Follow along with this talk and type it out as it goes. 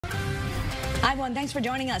Hi, everyone. Thanks for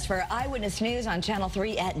joining us for Eyewitness News on Channel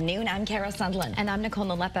 3 at noon. I'm Carol Sundlin. And I'm Nicole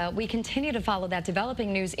Nalepa. We continue to follow that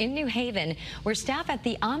developing news in New Haven, where staff at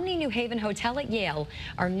the Omni New Haven Hotel at Yale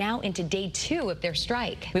are now into day 2 of their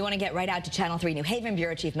strike. We want to get right out to Channel 3 New Haven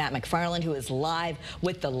Bureau Chief Matt McFarland, who is live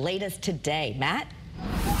with the latest today. Matt?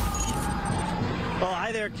 Well,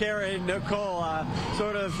 hi there, Karen, Nicole.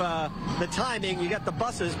 The timing, you got the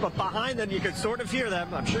buses, but behind them you can sort of hear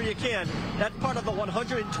them. I'm sure you can. That's part of the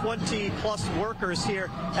 120-plus workers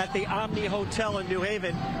here at the Omni Hotel in New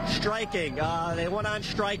Haven striking. They went on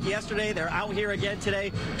strike yesterday. They're out here again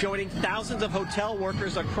today, joining thousands of hotel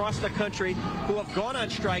workers across the country who have gone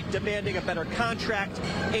on strike demanding a better contract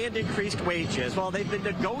and increased wages. Well, they've been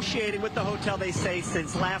negotiating with the hotel, they say,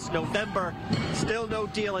 since last November. Still no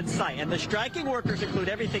deal in sight. And the striking workers include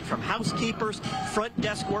everything from housekeepers, front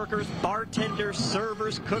desk workers, bartenders,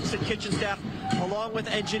 servers, cooks, and kitchen staff, along with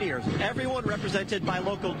engineers. Everyone represented by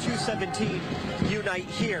Local 217 Unite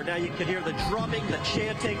Here. Now you can hear the drumming, the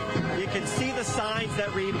chanting. You can see the signs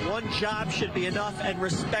that read, "One job should be enough," and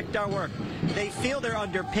 "Respect our work." They feel they're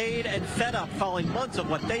underpaid and fed up following months of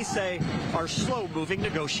what they say are slow-moving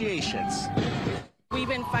negotiations. We've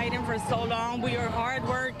been fighting for so long. We are hard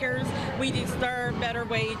workers. We deserve better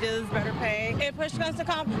wages, better pay. If push comes to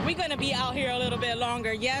come, we're going to be out here a little bit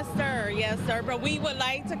longer. Yes, sir. Yes, sir. But we would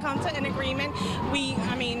like to come to an agreement. We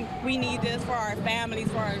need this for our families,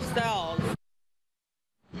 for ourselves.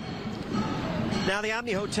 Now, the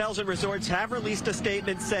Omni Hotels and Resorts have released a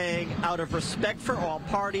statement saying, out of respect for all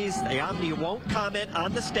parties, the Omni won't comment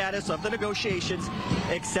on the status of the negotiations,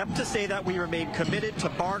 except to say that we remain committed to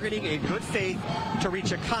bargaining in good faith to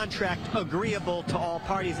reach a contract agreeable to all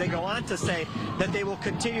parties. They go on to say that they will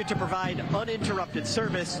continue to provide uninterrupted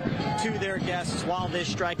service to their guests while this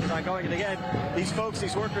strike is ongoing. And again, these folks,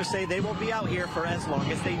 these workers say they will be out here for as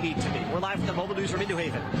long as they need to be. We're live from the mobile newsroom in New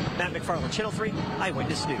Haven. Matt McFarland, Channel 3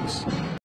 Eyewitness News.